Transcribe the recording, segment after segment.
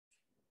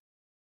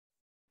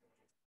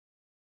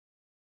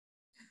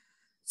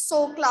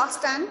So class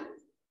 10,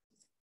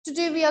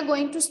 today we are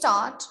going to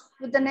start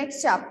with the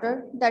next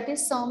chapter, that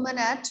is Sermon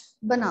at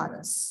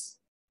Banaras.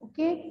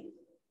 Okay.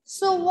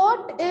 So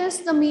what is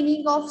the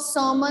meaning of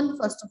sermon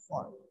first of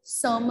all?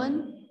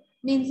 Sermon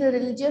means a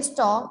religious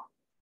talk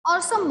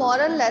or some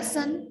moral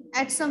lesson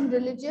at some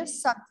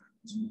religious subject,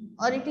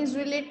 or it is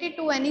related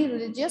to any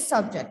religious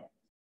subject.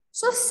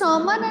 So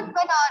sermon at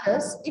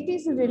Banaras, it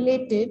is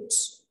related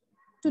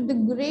to the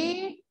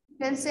great, you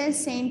can say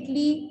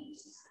saintly,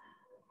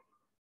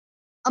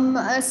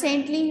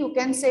 you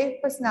can say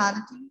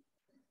personality,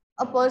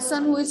 a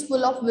person who is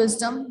full of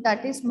wisdom,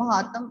 that is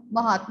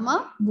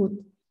Mahatma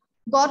Buddha,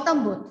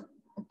 Gautam Buddha.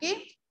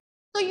 Okay,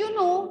 so you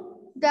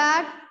know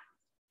that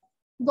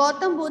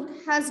Gautam Buddha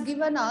has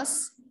given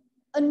us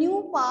a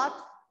new path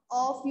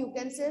of, you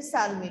can say,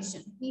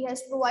 salvation. He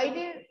has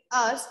provided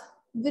us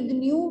with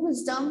new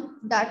wisdom,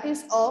 that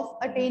is of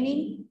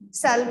attaining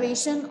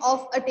salvation,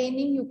 of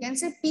attaining, you can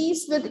say,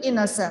 peace within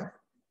ourselves.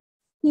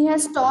 He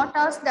has taught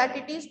us that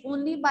it is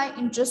only by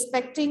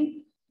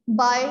introspecting,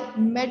 by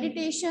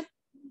meditation,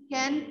 we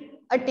can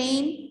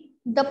attain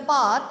the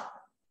path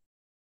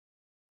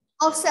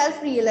of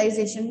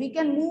self-realization. We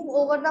can move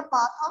over the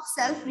path of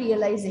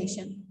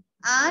self-realization.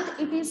 And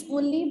it is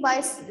only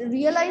by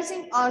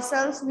realizing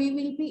ourselves we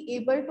will be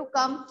able to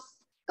come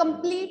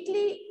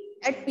completely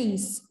at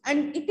peace.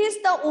 And it is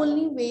the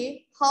only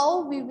way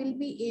how we will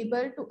be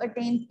able to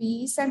attain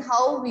peace, and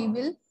how we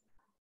will,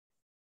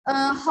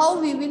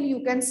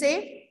 you can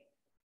say,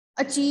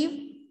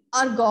 achieve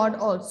our God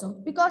also.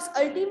 Because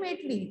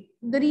ultimately,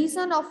 the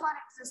reason of our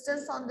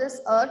existence on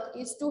this earth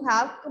is to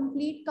have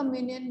complete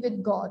communion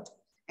with God.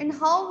 And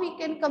how we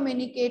can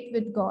communicate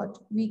with God?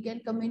 We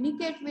can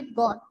communicate with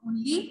God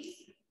only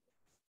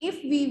if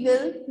we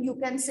will, you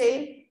can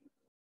say,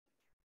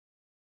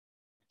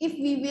 if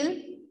we will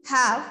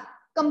have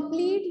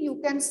complete, you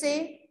can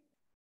say,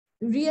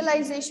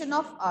 realization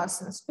of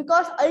ourselves.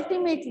 Because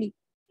ultimately,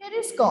 here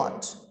is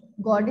God.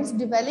 God is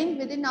dwelling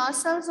within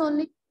ourselves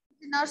only,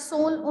 in our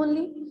soul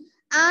only.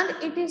 And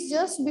it is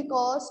just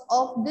because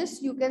of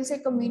this, you can say,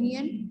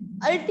 communion,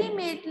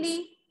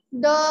 ultimately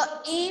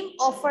the aim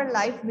of our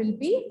life will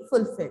be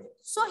fulfilled.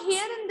 So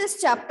here in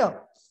this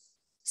chapter,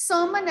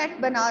 Sermon at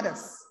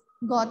Banaras,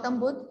 Gautam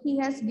Buddha, he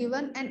has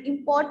given an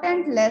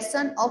important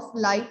lesson of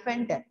life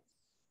and death.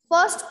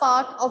 First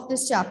part of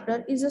this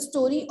chapter is a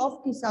story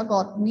of Kisa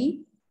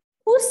Gautami,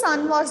 whose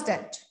son was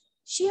dead.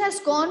 She has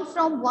gone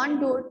from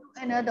one door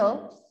to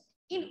another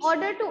in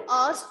order to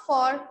ask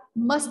for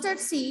mustard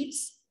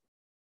seeds,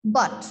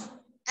 but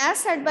as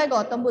said by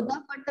Gautam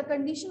Buddha, but the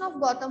condition of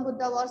Gautam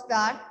Buddha was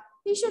that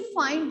he should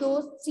find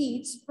those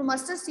seeds,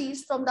 mustard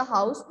seeds, from the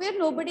house where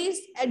nobody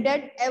is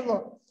dead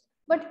ever.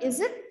 But is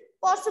it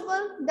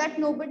possible that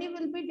nobody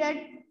will be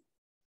dead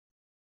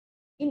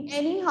in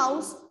any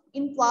house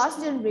in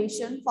past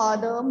generation?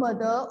 Father,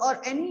 mother,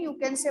 or any, you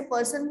can say,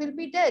 person will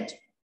be dead.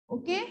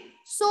 Okay,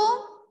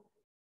 so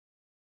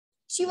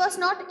she was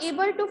not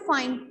able to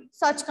find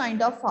such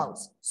kind of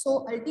house.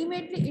 So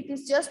ultimately, it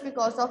is just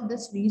because of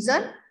this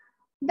reason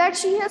that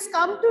she has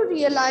come to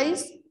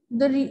realize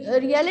the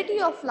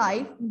reality of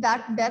life,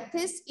 that death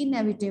is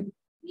inevitable.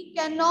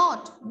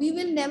 We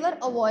will never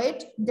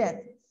avoid death.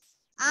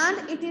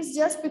 And it is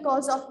just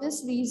because of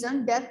this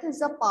reason, death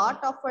is a part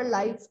of our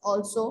lives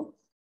also.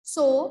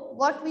 So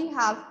what we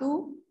have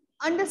to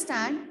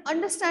understand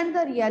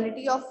the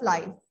reality of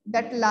life,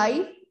 that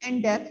life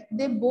and death,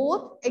 they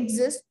both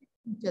exist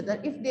each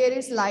other. If there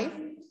is life,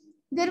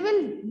 there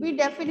will be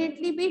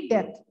definitely be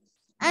death.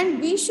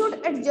 And we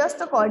should adjust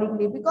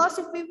accordingly, because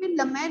if we will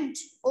lament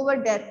over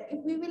death,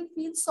 if we will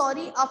feel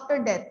sorry after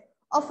death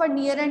of our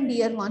near and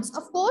dear ones,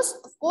 of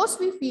course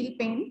we feel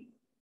pain.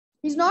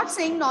 He's not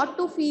saying not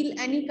to feel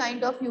any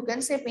kind of, you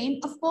can say, pain.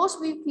 Of course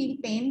we feel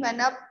pain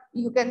when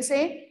you can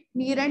say,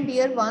 near and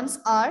dear ones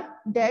are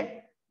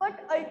dead. But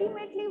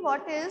ultimately,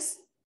 what is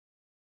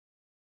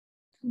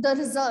the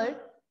result?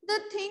 The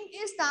thing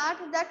is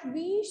that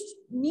we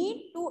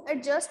need to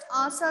adjust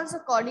ourselves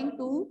according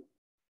to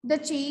the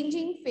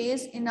changing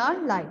phase in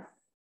our life.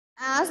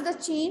 As the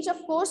change,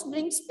 of course,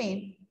 brings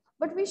pain,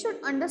 but we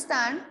should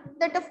understand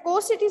that, of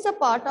course, it is a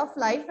part of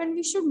life and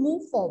we should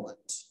move forward.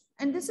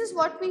 And this is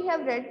what we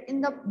have read in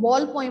the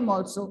wall poem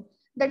also,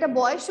 that a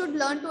boy should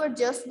learn to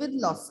adjust with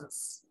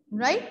losses,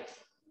 right?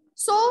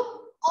 So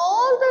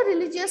all the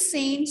religious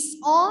saints,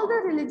 all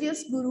the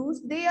religious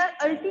gurus, they are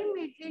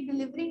ultimately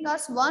delivering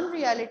us one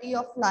reality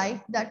of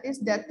life, that is,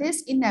 death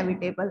is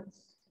inevitable.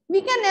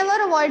 We can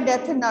never avoid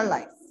death in our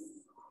life.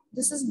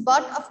 This is,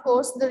 but of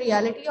course, the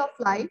reality of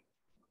life,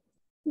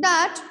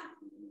 that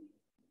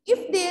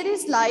if there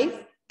is life,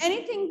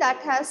 anything that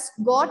has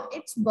got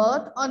its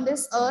birth on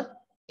this earth,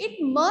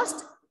 it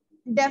must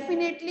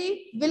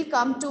definitely will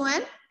come to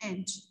an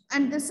end.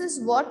 And this is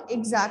what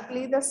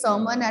exactly the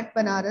Sermon at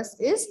Banaras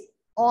is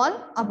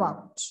all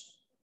about.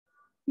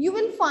 You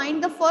will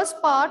find the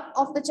first part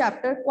of the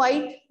chapter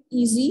quite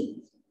easy,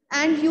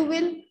 and you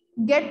will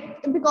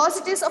get,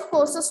 because it is of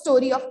course a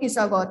story of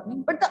Kisa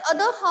Gautami, but the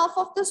other half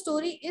of the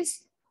story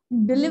is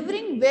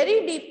delivering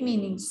very deep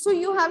meanings. So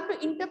you have to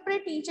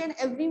interpret each and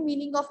every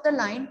meaning of the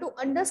line to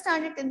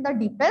understand it in the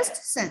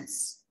deepest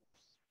sense.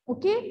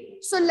 Okay,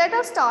 so let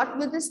us start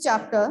with this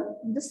chapter,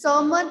 the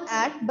sermon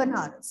at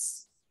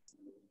Banaras.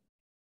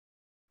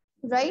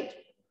 Right?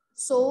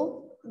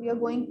 So we are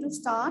going to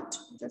start.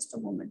 Just a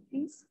moment,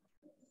 please.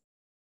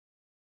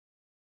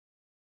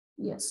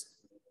 Yes.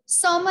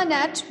 Sermon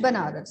at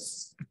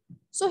Banaras.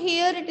 So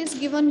here it is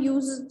given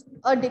use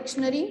a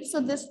dictionary. So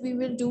this we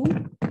will do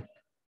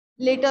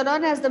later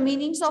on as the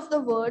meanings of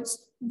the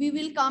words we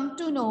will come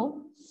to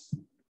know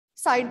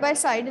side by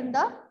side in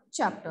the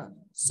chapter.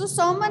 So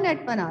Sermon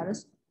at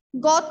Banaras.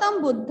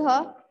 Gautam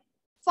Buddha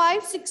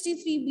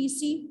 563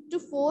 BC to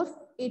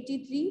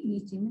 483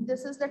 BC.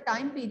 This is the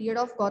time period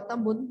of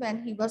Gautam Buddha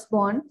when he was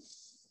born.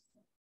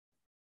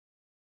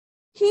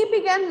 He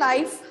began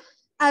life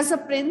as a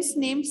prince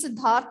named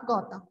Siddhartha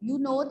Gautama. You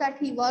know that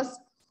he was,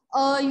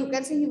 you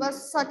can say he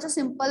was such a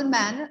simple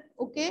man,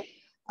 okay,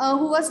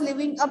 who was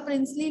living a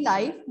princely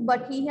life,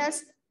 but he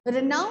has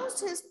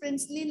renounced his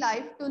princely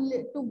life to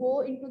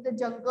go into the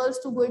jungles,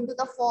 to go into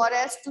the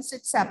forest, to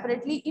sit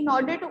separately in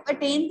order to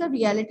attain the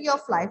reality of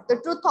life, the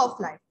truth of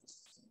life.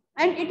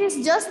 And it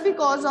is just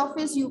because of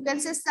his, you can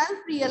say,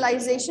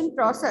 self-realization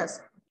process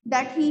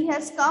that he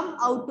has come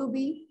out to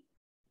be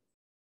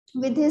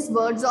with his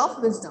words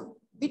of wisdom.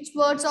 Which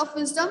words of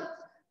wisdom?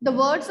 The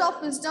words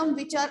of wisdom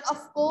which are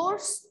of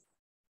course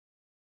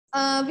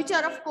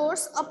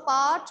a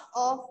part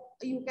of,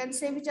 you can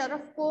say, which are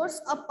of course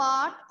a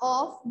part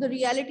of the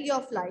reality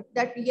of life,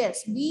 that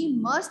yes, we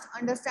must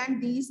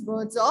understand these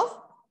words of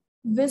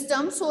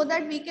wisdom so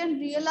that we can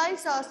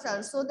realize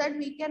ourselves, so that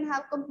we can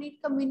have complete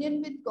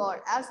communion with God,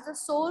 as the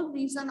sole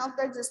reason of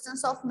the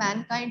existence of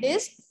mankind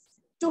is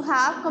to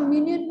have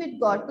communion with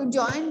God, to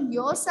join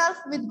yourself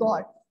with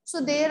God. So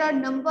there are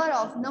number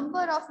of,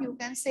 you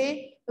can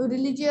say,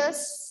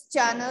 religious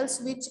channels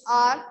which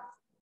are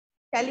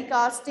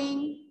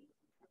telecasting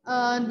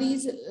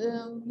these,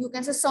 you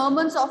can say,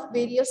 sermons of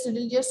various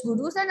religious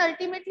gurus, and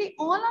ultimately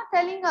all are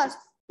telling us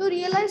to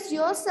realize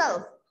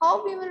yourself.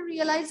 How we will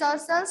realize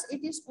ourselves?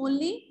 It is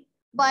only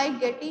by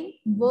getting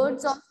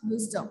words of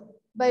wisdom,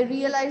 by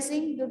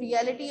realizing the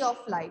reality of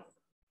life,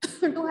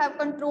 to have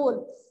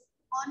control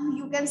on,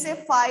 you can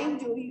say,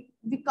 5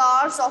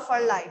 vikars of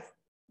our life,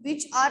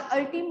 which are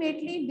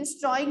ultimately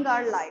destroying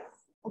our life.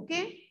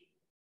 Okay,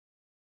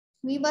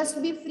 we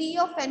must be free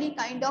of any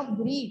kind of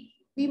greed,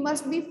 we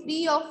must be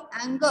free of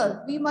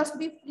anger, we must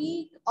be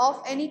free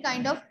of any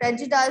kind of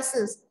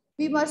prejudices,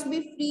 we must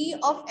be free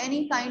of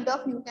any kind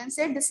of, you can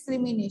say,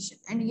 discrimination.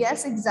 And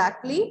yes,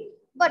 exactly,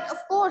 but of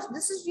course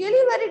this is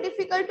really very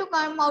difficult to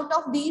come out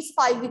of these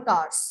 5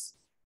 vikars.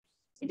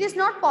 It is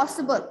not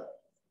possible.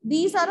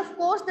 These are of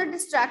course the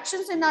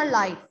distractions in our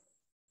life,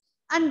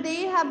 and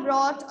they have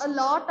brought a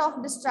lot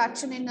of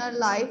distraction in our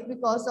life,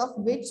 because of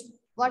which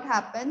what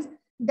happens,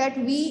 that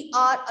we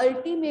are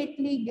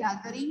ultimately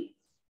gathering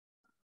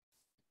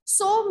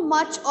so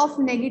much of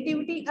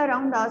negativity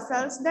around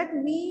ourselves that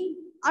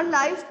our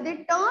lives, they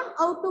turn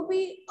out to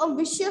be a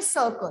vicious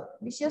circle.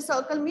 Vicious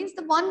circle means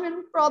the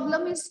one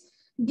problem is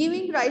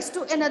giving rise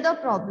to another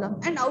problem,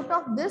 and out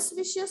of this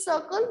vicious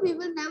circle we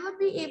will never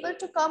be able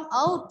to come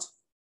out.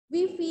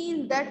 We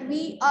feel that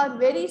we are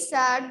very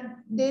sad,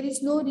 there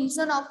is no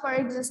reason of our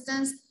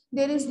existence,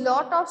 there is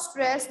lot of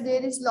stress,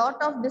 there is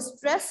lot of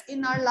distress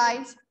in our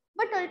lives,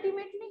 but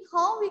ultimately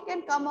how we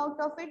can come out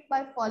of it?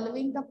 By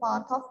following the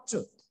path of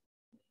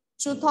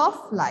truth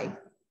of life,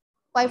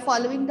 by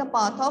following the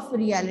path of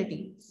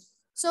reality.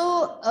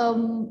 So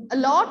a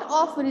lot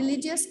of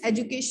religious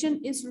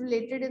education is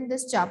related in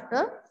this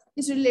chapter,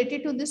 is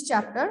related to this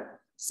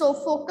chapter. So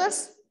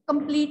focus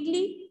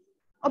completely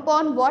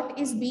upon what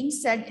is being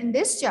said in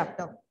this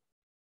chapter.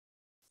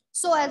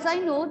 So as I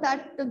know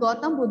that the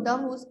Gautam Buddha,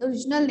 whose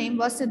original name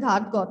was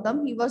Siddhartha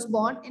Gautam, he was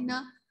born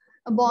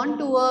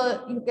to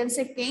a, you can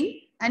say, king,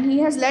 and he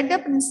has led a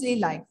princely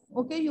life.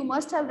 Okay, you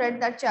must have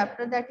read that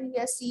chapter, that he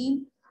has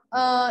seen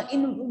he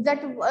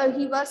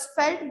was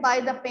felt by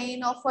the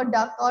pain of a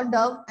duck or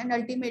dove, and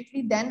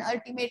ultimately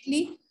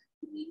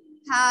he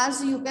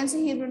has, you can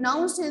say, he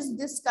renounced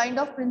this kind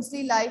of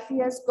princely life. He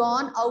has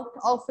gone out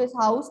of his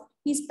house.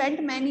 He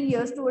spent many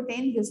years to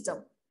attain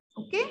wisdom.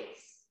 Okay,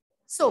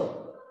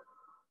 so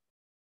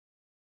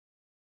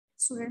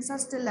students are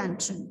still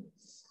answering.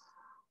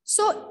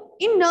 So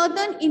in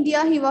northern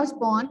India he was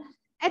born.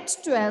 At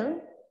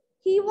 12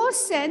 he was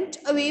sent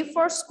away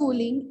for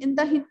schooling in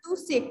the Hindu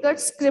sacred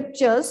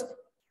scriptures,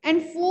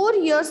 and 4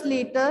 years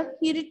later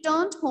he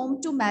returned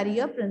home to marry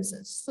a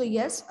princess. So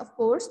yes, of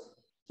course,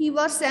 he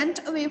was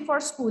sent away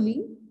for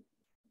schooling,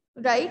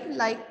 right?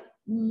 Like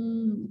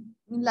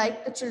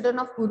the children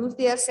of gurus,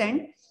 they are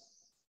sent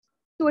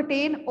to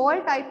attain all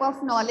type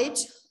of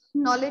knowledge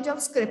of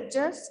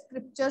scriptures.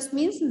 Scriptures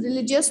means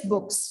religious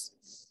books.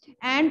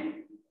 And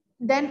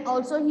then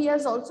also he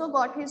has also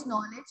got his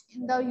knowledge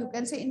in the, you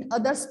can say, in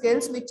other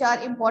skills which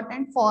are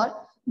important for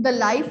the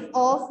life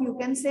of, you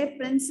can say,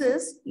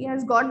 princes. He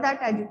has got that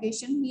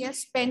education. He has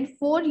spent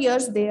 4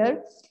 years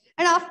there,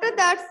 and after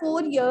that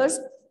 4 years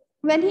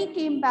When he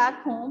came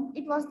back home,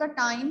 it was the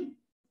time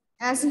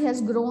as he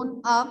has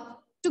grown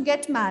up to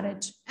get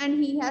married,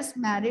 and he has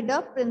married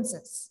a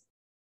princess.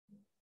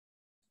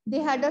 They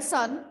had a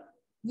son,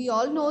 we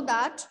all know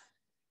that,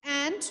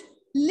 and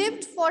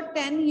lived for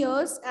 10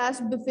 years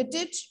as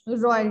befitted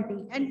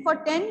royalty. And for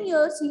 10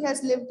 years, he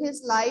has lived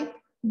his life.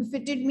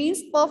 Befitted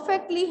means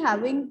perfectly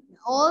having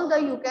all the,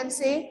 you can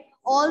say,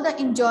 all the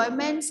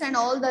enjoyments and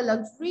all the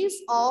luxuries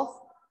of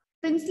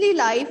princely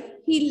life.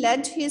 He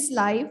led his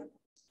life,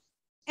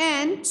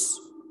 and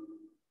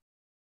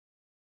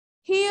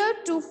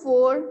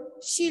heretofore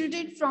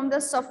shielded from the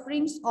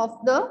sufferings of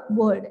the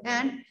world.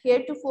 And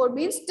heretofore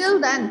means till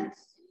then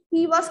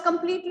he was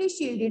completely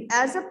shielded.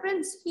 As a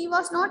prince, he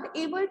was not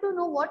able to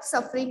know what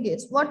suffering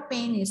is, what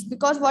pain is,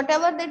 because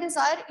whatever they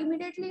desire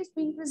immediately is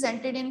being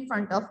presented in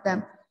front of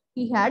them.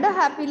 He had a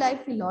happy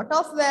life, he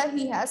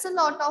has a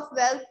lot of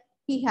wealth,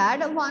 he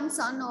had one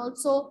son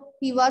also,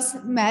 he was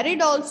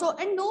married also,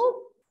 and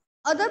no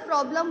other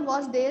problem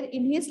was there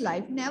in his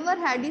life. Never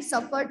had he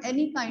suffered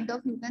any kind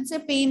of, you can say,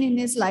 pain in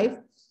his life.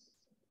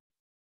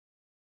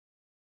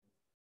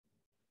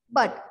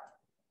 But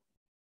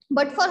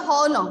for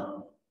how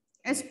long?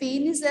 As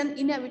pain is an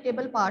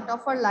inevitable part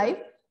of our life,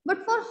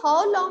 but for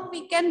how long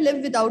we can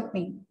live without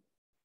pain?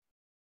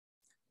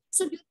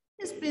 So during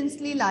his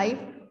princely life,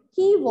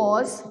 he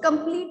was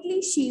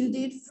completely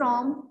shielded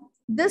from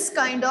this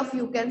kind of,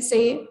 you can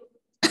say,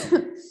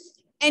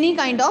 any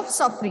kind of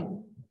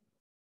suffering.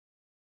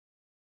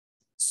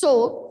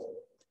 So,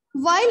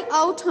 while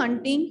out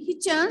hunting, he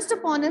chanced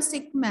upon a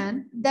sick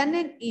man, then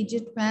an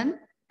aged man,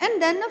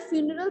 and then a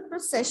funeral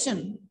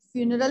procession.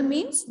 Funeral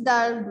means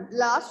the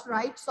last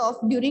rites of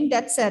during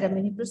death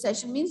ceremony.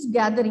 Procession means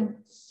gathering.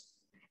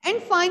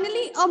 And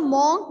finally, a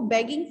monk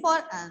begging for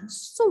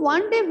alms. So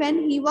one day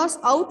when he was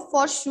out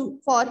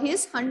for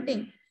his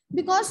hunting,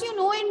 because you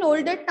know in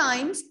older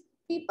times,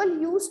 people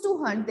used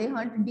to hunt. They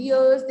hunt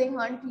deers, they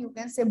hunt, you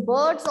can say,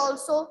 birds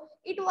also.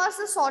 It was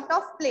a sort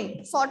of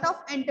play, sort of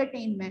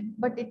entertainment.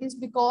 But it is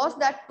because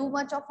that too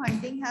much of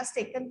hunting has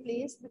taken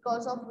place,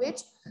 because of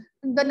which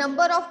the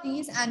number of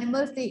these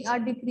animals, they are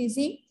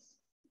decreasing.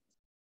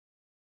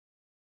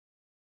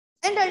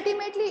 And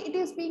ultimately it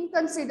is being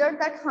considered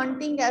that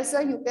hunting as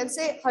a, you can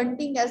say,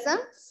 hunting as a,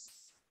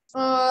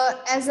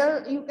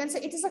 you can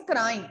say, it is a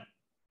crime.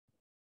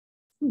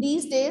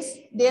 These days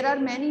there are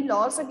many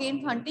laws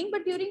against hunting,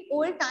 but during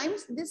old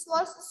times this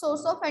was a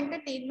source of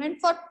entertainment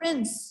for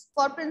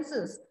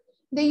princes.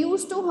 They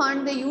used to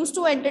hunt, they used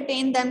to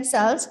entertain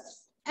themselves.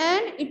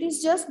 And it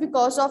is just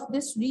because of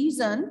this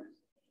reason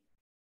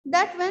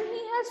that when he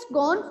has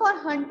gone for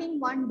hunting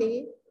one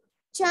day,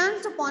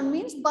 chanced upon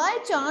means by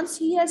chance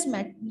he has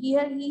met,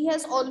 he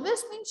has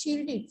always been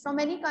shielded from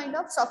any kind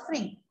of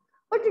suffering.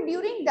 But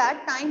during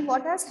that time,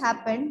 what has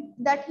happened,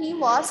 that he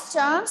was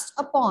chanced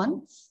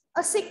upon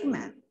a sick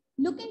man.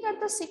 Looking at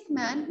the sick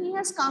man, he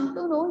has come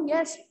to know,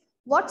 yes,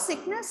 what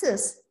sickness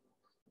is.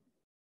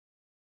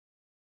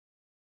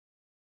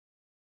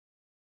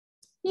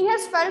 He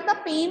has felt the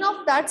pain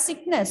of that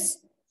sickness.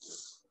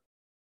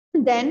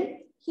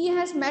 Then he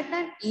has met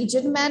an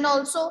aged man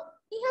also.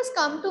 He has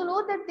come to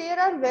know that there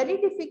are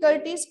very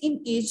difficulties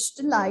in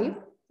aged life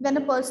when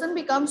a person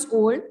becomes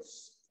old,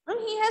 and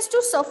he has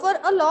to suffer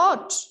a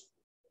lot.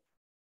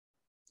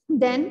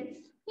 Then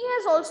he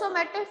has also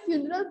met a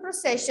funeral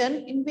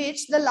procession in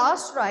which the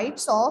last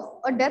rites of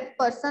a dead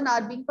person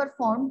are being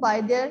performed by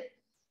their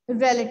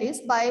relatives,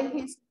 by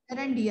his near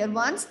and dear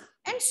ones.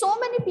 And so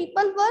many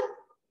people were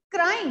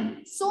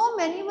crying. So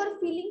many were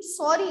feeling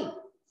sorry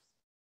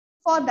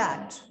for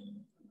that.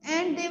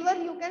 And they were,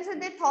 you can say,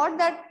 they thought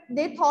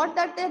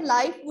that their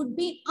life would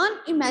be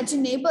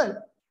unimaginable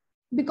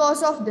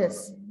because of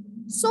this.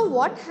 So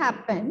what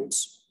happened?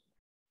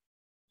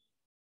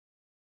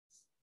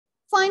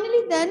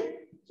 Finally, then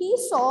he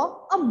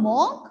saw a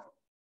monk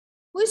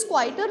who is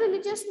quite a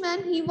religious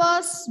man. He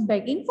was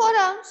begging for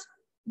alms.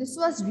 This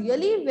was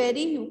really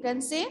very, you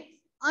can say,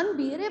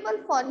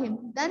 unbearable for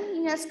him. Then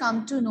he has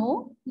come to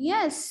know,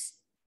 yes,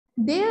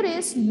 there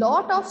is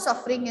lot of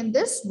suffering in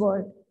this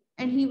world.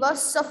 And he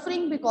was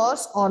suffering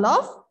because all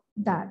of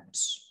that.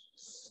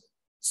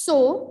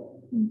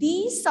 So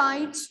these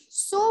sights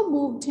so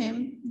moved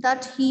him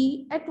that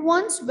he at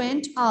once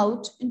went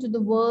out into the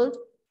world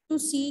to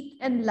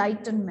seek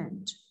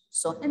enlightenment.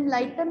 So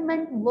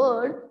enlightenment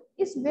word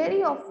is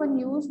very often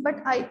used, but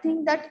I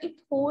think that it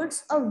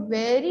holds a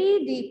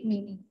very deep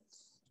meaning.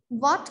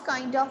 What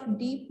kind of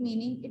deep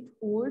meaning it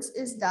holds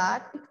is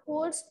that it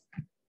holds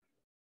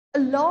a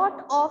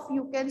lot of,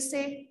 you can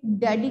say,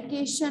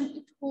 dedication.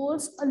 It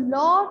holds a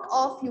lot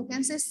of, you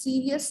can say,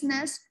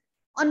 seriousness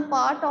on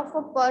part of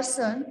a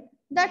person,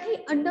 that he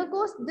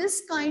undergoes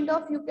this kind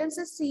of, you can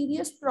say,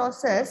 serious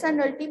process,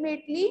 and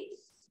ultimately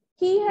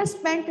he has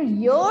spent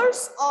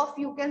years of,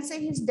 you can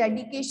say, his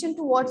dedication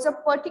towards a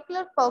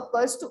particular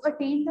purpose to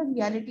attain the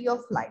reality of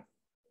life,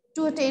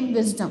 to attain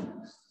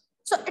wisdom.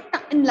 So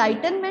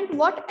enlightenment,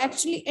 what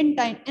actually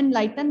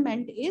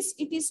enlightenment is,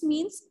 it is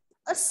means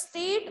a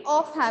state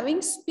of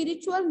having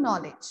spiritual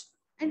knowledge.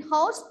 And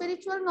how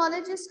spiritual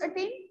knowledge is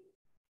attained?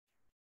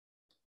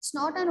 It's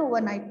not an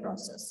overnight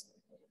process.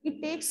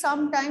 It takes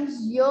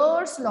sometimes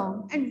years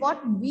long. And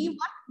what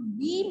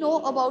we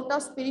know about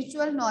our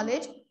spiritual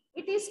knowledge,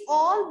 it is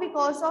all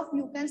because of,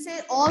 you can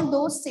say, all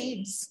those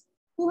saints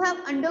who have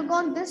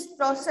undergone this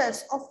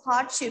process of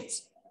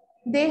hardships.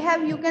 They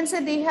have, you can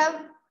say, they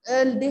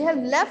have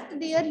left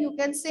their, you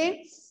can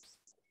say,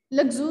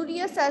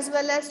 luxurious as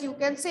well as, you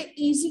can say,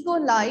 easy go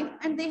life,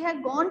 and they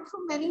have gone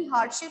through many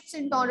hardships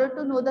in order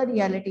to know the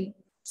reality.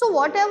 So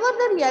whatever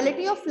the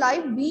reality of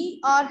life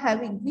we are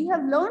having, we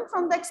have learned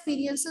from the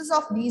experiences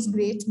of these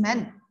great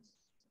men.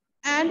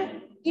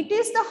 And it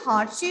is the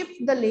hardship,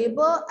 the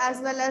labor, as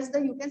well as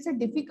the, you can say,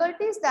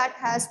 difficulties that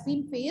has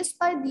been faced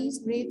by these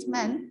great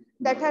men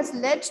that has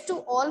led to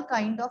all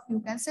kind of,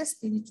 you can say,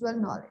 spiritual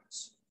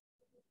knowledge.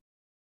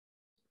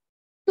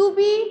 To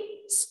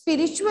be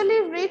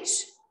spiritually rich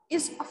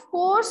is, of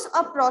course,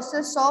 a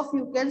process of,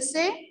 you can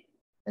say,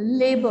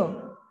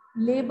 labor.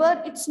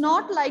 Labor, it's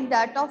not like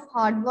that of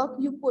hard work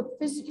you put.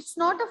 It's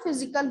not a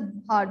physical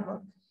hard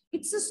work.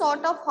 It's a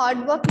sort of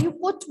hard work you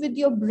put with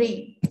your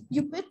brain.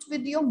 You put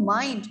with your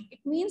mind. It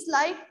means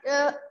like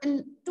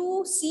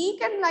to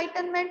seek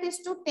enlightenment is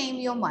to tame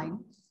your mind.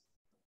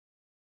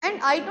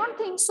 And I don't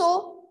think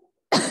so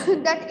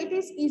that it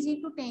is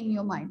easy to tame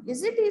your mind.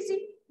 Is it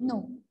easy?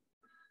 No.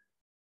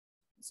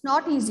 It's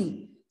not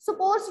easy.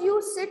 Suppose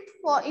you sit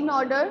for in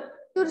order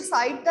to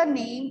recite the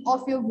name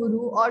of your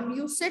guru, or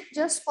you sit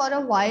just for a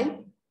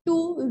while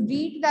to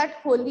read that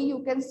holy,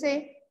 you can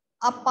say,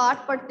 आप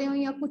पाठ पढ़ते हो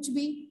या कुछ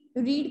भी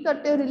read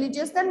करते हो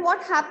religious, then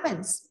what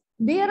happens?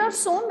 There are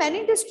so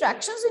many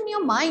distractions in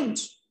your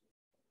mind.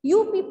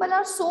 You people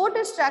are so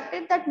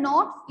distracted that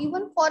not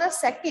even for a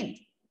second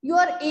you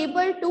are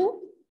able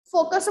to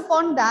focus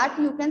upon that,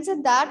 you can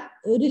say, that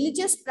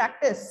religious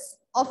practice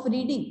of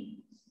reading.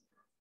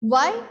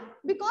 Why?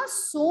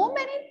 Because so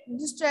many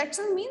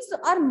distractions means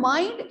our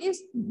mind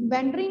is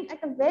wandering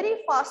at a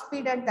very fast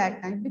speed at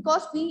that time,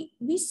 because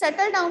we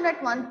settle down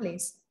at one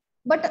place.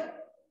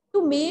 But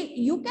to make,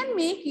 you can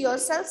make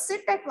yourself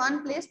sit at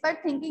one place by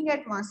thinking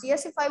at once.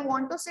 Yes, if I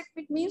want to sit,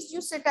 it means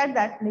you sit at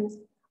that place.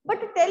 But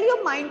to tell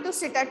your mind to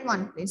sit at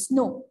one place,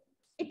 no,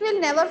 it will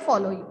never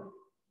follow you.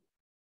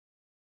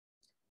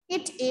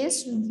 It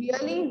is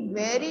really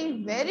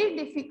very, very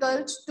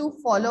difficult to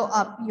follow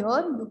up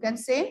here. You can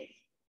say,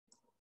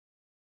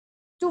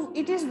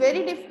 it is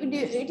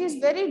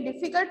very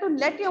difficult to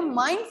let your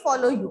mind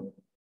follow you.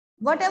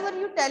 Whatever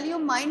you tell your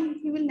mind,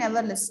 he will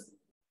never listen.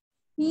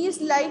 He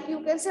is like, you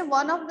can say,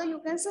 one of the, you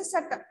can say,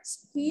 Satan.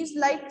 He is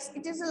like,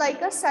 it is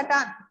like a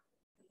Satan.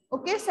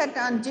 Okay,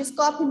 Satan,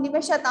 जिसको आप हिंदी में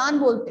शैतान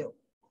बोलते हो,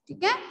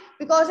 ठीक है?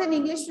 Because in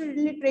English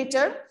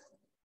literature,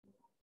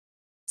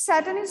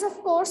 Satan is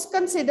of course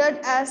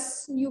considered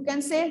as, you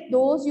can say,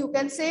 those, you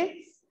can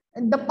say,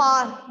 the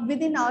power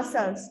within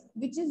ourselves,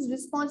 which is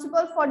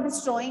responsible for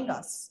destroying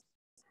us.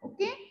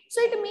 Okay,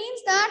 so it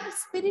means that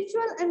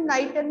spiritual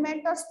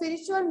enlightenment or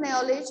spiritual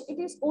knowledge, it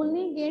is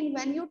only gained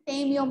when you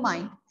tame your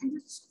mind, and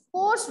it's of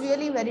course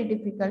really very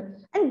difficult.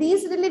 And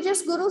these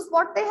religious gurus,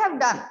 what they have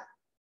done,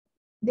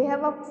 they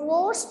have of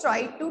course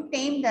tried to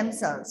tame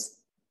themselves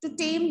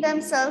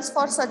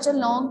for such a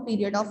long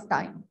period of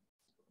time.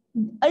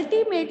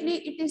 Ultimately,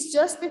 it is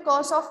just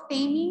because of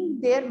taming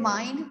their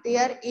mind, they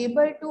are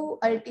able to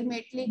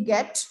ultimately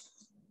get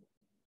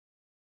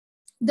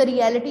the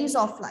realities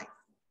of life.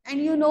 And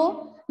you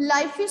know,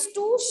 life is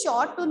too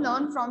short to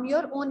learn from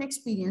your own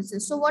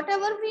experiences. So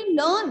whatever we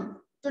learn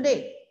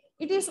today,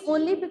 it is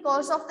only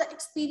because of the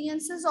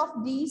experiences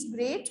of these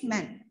great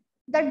men.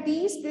 That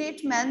these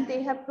great men,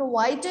 they have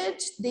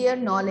provided their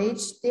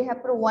knowledge, they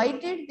have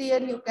provided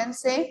their, you can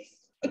say,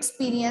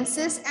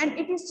 experiences. And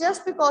it is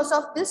just because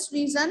of this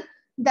reason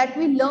that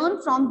we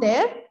learn from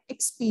their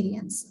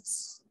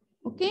experiences.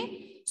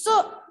 Okay.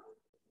 So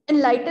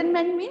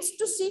enlightenment means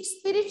to seek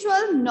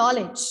spiritual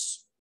knowledge.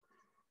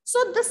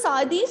 So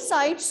these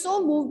sights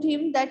so moved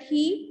him that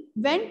he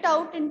went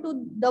out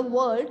into the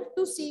world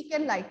to seek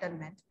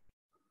enlightenment.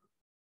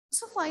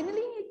 So finally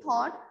he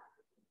thought,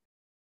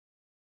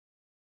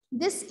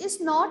 this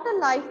is not a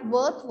life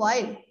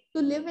worthwhile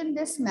to live in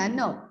this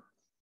manner,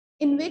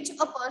 in which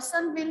a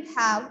person will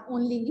have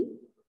only,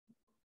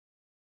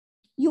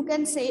 you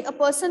can say, a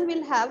person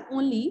will have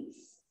only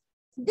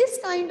this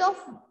kind of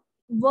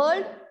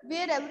world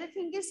where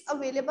everything is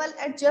available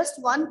at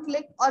just one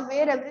click, or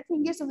where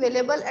everything is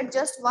available at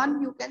just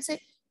one, you can say,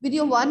 with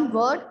your one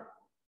word.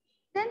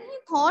 Then he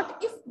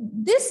thought,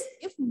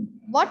 if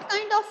what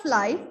kind of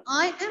life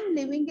I am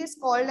living is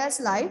called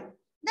as life,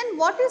 then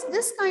what is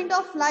this kind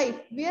of life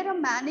where a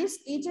man is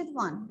aged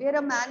one, where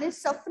a man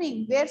is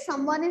suffering, where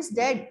someone is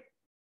dead?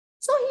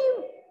 So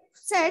he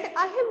said,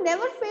 I have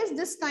never faced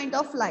this kind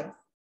of life.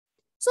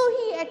 So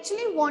he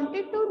actually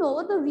wanted to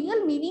know the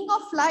real meaning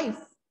of life.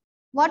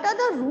 What are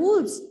the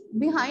rules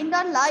behind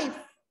our life?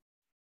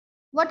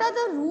 What are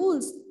the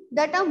rules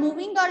that are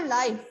moving our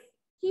life?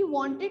 He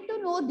wanted to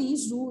know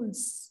these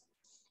rules.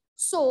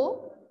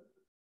 So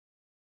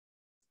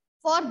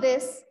for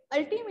this,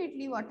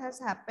 ultimately what has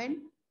happened,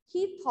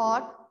 he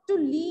thought to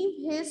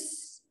leave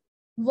his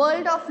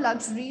world of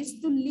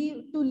luxuries to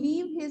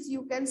leave his,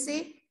 you can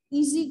say,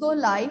 easy go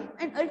life,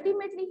 and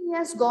ultimately he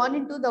has gone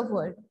into the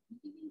world,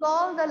 leaving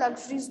all the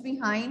luxuries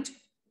behind,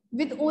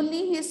 with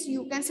only his,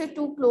 you can say,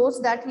 two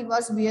clothes that he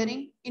was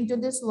wearing into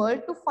this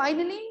world, to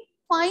finally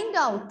find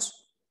out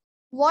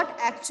what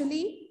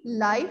actually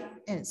life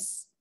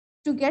is,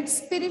 to get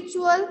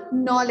spiritual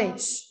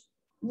knowledge.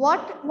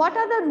 What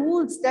are the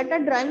rules that are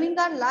driving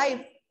our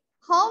life?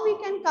 How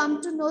we can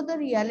come to know the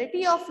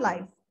reality of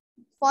life?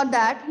 For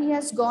that, he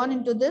has gone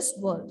into this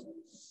world.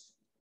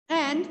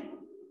 And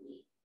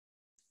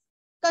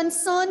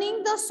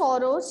concerning the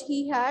sorrows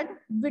he had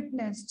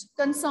witnessed,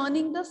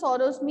 concerning the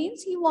sorrows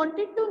means he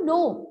wanted to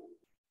know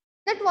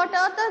that what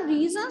are the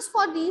reasons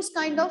for these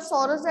kind of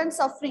sorrows and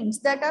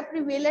sufferings that are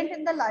prevalent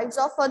in the lives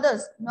of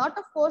others, not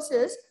of course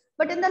his,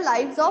 but in the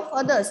lives of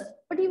others.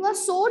 But he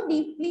was so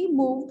deeply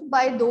moved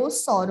by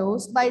those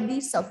sorrows, by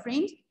these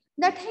sufferings,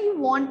 that he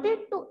wanted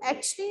to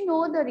actually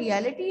know the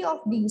reality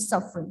of these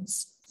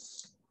sufferings.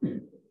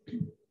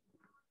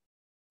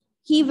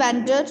 He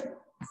wandered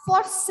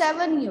for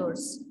 7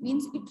 years,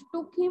 means it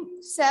took him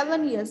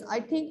 7 years. I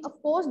think,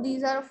 of course,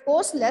 these are, of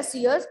course, less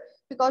years,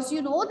 because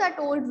you know that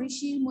old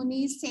Rishi,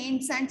 Munis,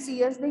 saints and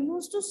seers, they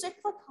used to sit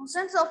for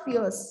thousands of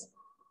years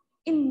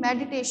in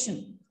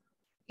meditation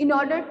in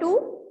order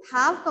to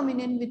have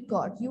communion with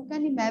God. You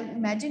can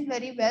imagine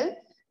very well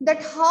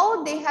that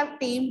how they have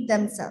tamed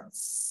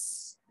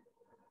themselves,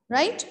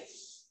 right?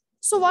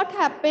 So what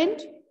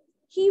happened?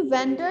 He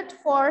wandered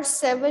for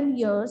 7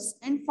 years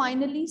and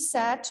finally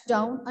sat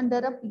down under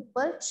a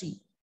peepal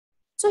tree.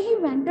 So he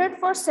wandered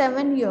for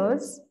 7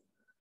 years.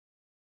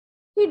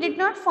 He did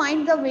not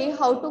find the way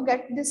how to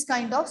get this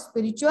kind of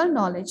spiritual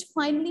knowledge.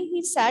 Finally,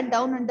 he sat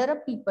down under a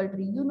peepal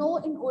tree. You know,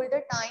 in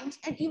older times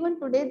and even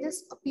today,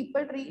 this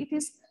peepal tree, it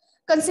is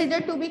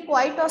considered to be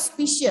quite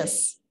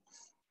auspicious,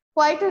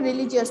 quite a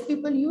religious.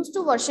 People used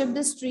to worship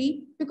this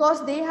tree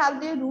because they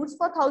have their roots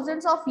for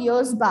thousands of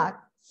years back.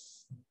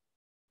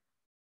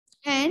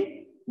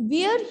 And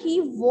where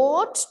he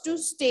vowed to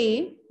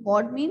stay,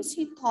 what means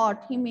he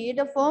thought, he made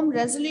a firm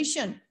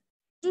resolution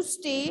to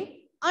stay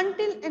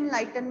until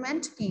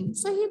enlightenment came.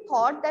 So he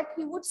thought that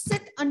he would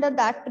sit under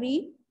that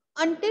tree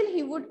until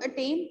he would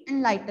attain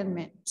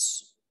enlightenment.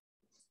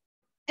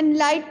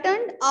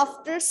 Enlightened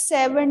after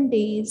 7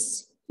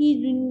 days,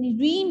 he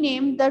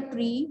renamed the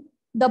tree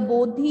the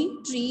Bodhi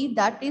tree,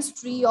 that is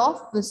tree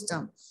of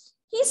wisdom.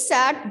 He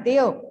sat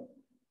there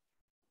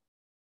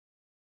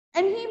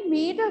and he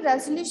made a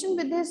resolution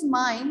with his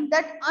mind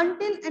that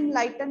until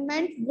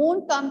enlightenment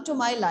won't come to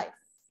my life,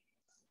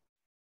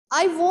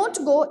 I won't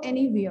go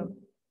anywhere.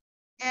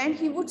 And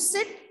he would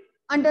sit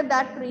under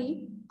that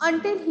tree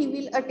until he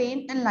will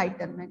attain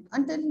enlightenment,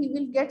 until he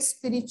will get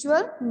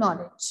spiritual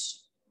knowledge.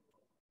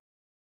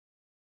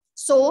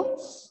 So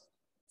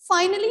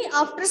finally,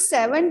 after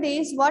 7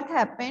 days, what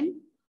happened?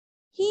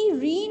 He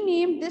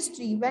renamed this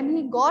tree when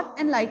he got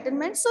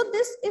enlightenment. So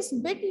this is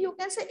bit, you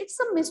can say, it's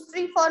a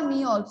mystery for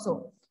me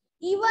also.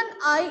 Even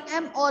I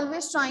am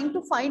always trying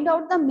to find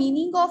out the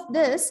meaning of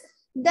this,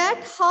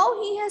 that how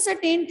he has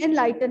attained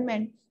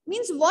enlightenment,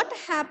 means what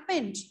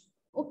happened.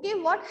 Okay,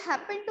 what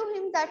happened to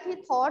him that he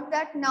thought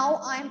that now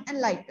I am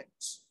enlightened.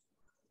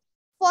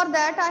 For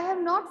that, I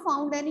have not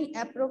found any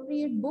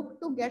appropriate book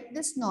to get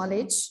this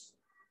knowledge.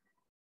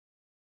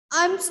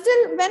 I'm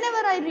still,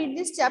 whenever I read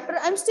this chapter,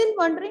 I'm still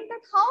wondering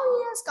that how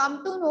he has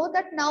come to know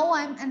that now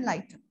I'm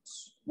enlightened.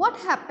 What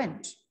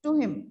happened to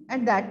him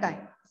at that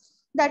time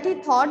that he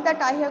thought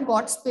that I have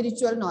got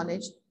spiritual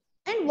knowledge?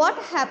 And what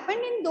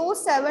happened in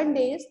those 7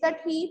 days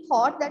that he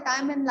thought that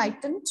I'm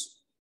enlightened?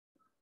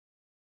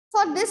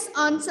 For this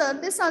answer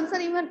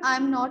even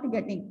I'm not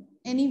getting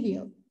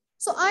anywhere.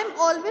 So I'm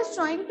always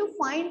trying to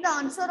find the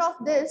answer of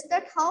this,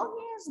 that how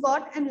he has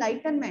got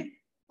enlightenment.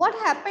 What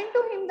happened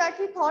to him that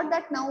he thought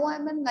that now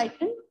I'm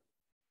enlightened?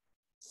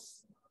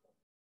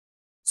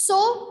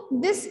 So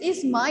this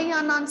is my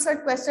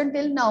unanswered question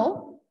till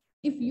now.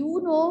 If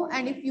you know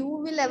and if you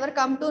will ever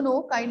come to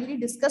know, kindly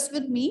discuss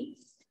with me.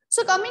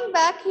 So coming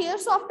back here,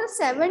 so after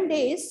 7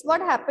 days,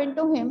 what happened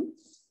to him?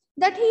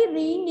 That he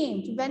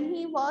renamed when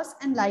he was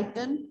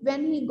enlightened,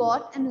 when he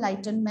got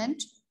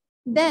enlightenment,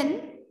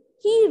 then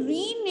he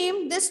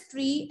renamed this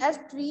tree as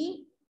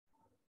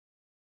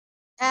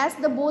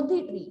the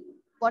Bodhi tree.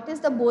 What is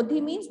the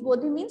Bodhi means?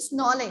 Bodhi means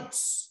knowledge.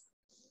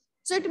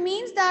 So it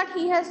means that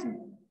he has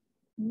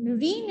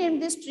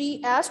renamed this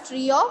tree as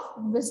tree of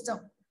wisdom.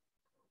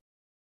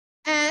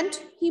 And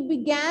he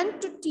began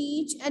to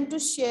teach and to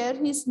share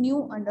his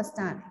new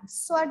understanding.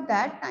 So at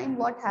that time,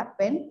 what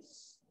happened?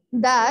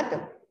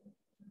 That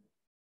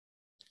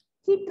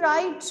he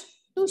tried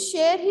to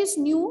share his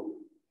new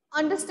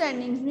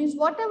understandings, means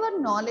whatever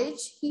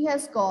knowledge he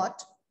has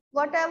got,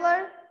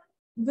 whatever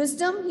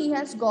wisdom he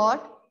has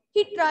got,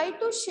 he tried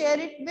to share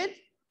it with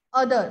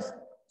others.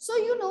 So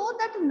you know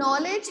that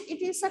knowledge,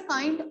 it is a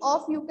kind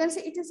of, you can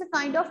say, it is a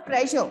kind of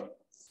treasure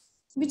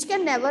which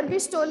can never be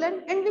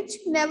stolen and which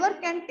never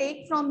can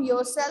take from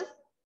yourself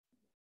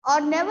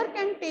or never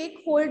can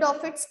take hold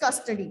of its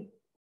custody.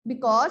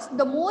 because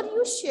the more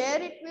you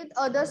share it with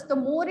others, the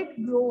more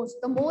it grows,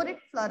 the more it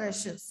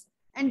flourishes.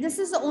 And this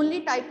is the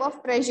only type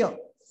of treasure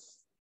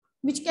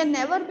which can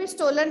never be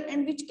stolen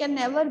and which can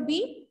never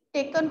be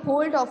taken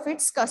hold of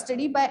its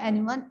custody by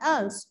anyone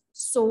else.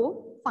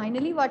 So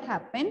finally what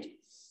happened?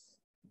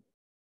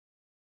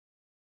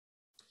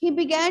 He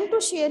began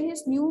to share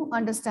his new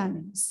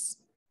understandings.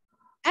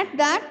 At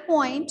that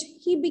point,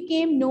 he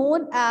became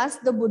known as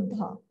the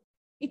Buddha.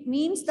 It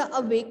means the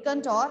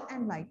awakened or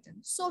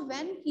enlightened. So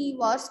when he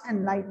was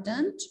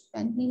enlightened,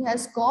 when he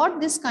has got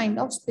this kind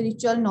of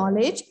spiritual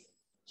knowledge,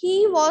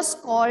 he was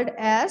called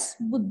as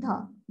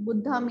Buddha.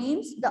 Buddha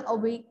means the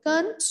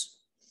awakened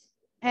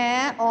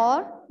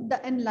or the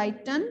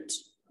enlightened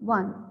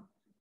one.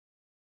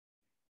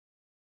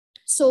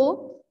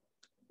 So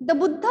the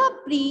Buddha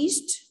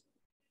preached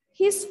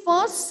his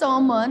first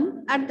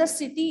sermon at the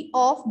city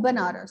of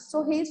Banaras.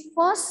 So his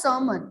first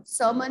sermon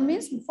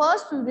means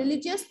first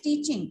religious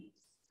teaching,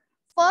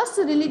 first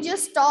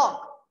religious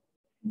talk,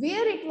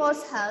 where it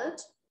was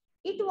held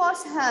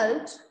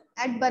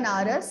at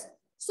Banaras.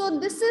 So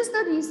this is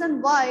the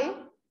reason why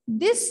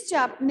this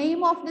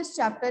name of this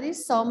chapter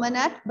is Sermon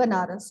at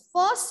Banaras.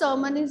 First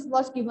sermon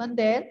was given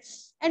there.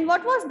 And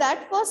what was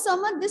that first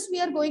sermon? This we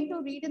are going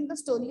to read in the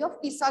story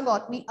of Kissa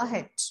Gautami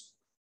ahead.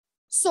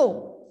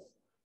 So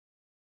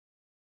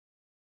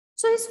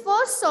his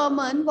first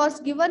sermon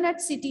was given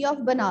at city of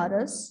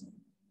Banaras,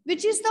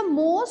 which is the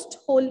most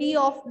holy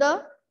of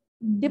the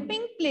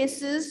dipping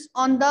places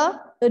on the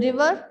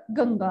river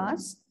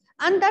Gangas.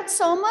 And that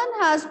sermon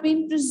has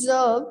been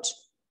preserved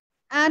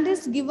and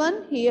is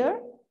given here.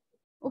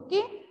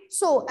 Okay.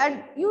 So,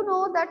 and you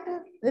know that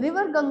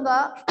river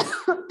Ganga,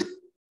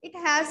 it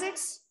has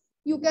its,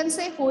 you can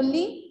say,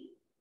 holy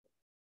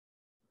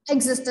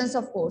existence,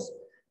 of course.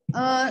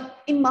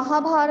 In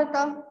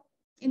Mahabharata,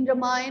 in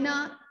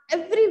Ramayana,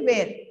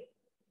 everywhere,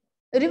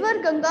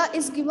 river Ganga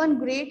is given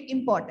great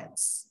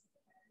importance.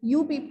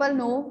 You people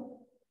know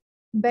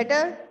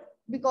better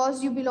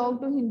because you belong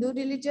to Hindu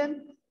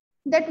religion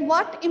that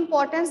what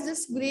importance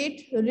this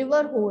great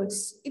river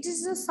holds. It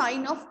is a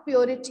sign of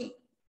purity.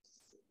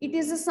 It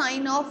is a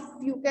sign of,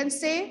 you can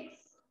say,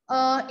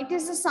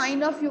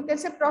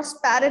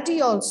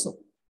 prosperity also.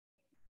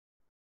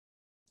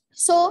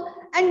 So,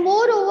 and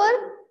moreover,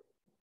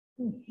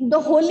 the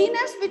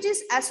holiness which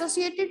is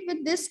associated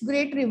with this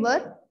great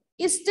river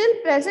is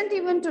still present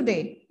even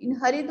today. In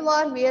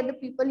Haridwar, where the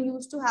people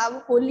used to have a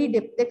holy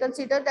dip, they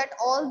consider that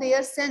all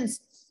their sins,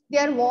 they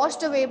are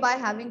washed away by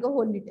having a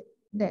holy dip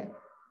there.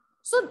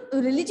 So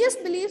religious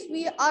beliefs,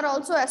 we are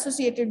also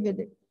associated with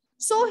it.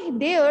 So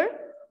there,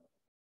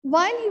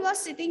 while he was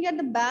sitting at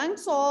the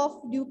banks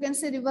of, you can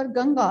say, river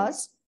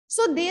Gangas,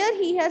 so there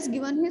he has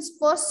given his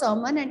first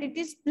sermon and it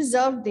is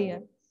preserved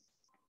there.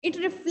 It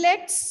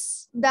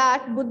reflects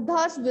that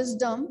Buddha's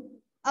wisdom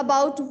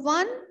about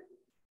one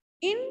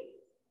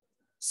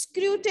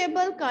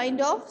inscrutable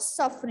kind of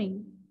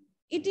suffering.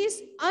 It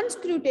is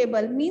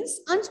unscrutable means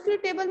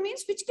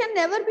which can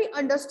never be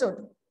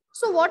understood.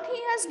 So what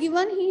he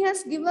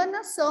has given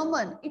a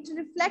sermon. It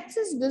reflects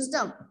his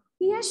wisdom.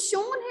 He has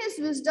shown his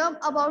wisdom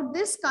about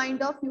this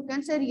kind of, you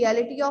can say,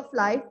 reality of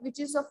life, which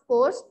is of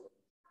course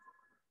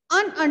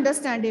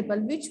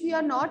ununderstandable, which we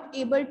are not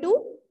able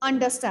to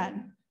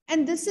understand.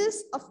 And this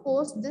is, of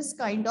course, this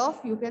kind of,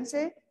 you can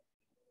say,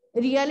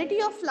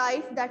 reality of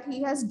life that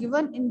he has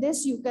given in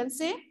this, you can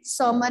say,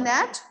 sermon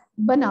at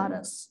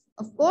Banaras.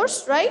 Of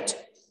course, right?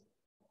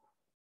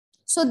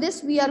 So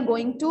this we are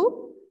going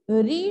to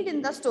read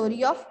in the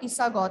story of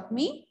Kissa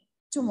Gautami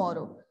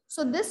tomorrow.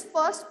 So this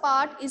first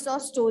part is a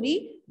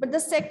story, but the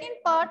second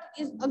part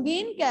is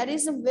again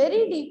carries a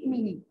very deep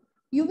meaning.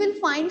 You will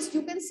find,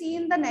 you can see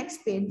in the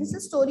next page, this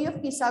is story of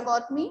Kissa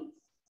Gautami.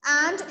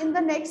 And in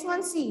the next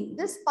one, see,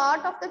 this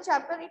part of the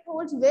chapter, it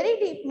holds very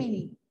deep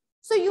meaning.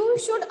 So you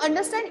should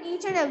understand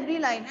each and every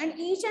line, and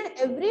each and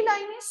every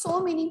line is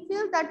so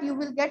meaningful that you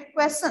will get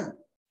question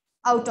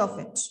out of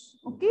it.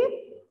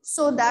 Okay.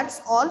 So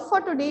that's all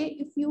for today.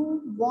 If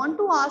you want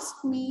to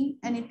ask me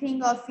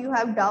anything or if you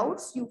have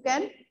doubts, you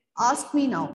can ask me now.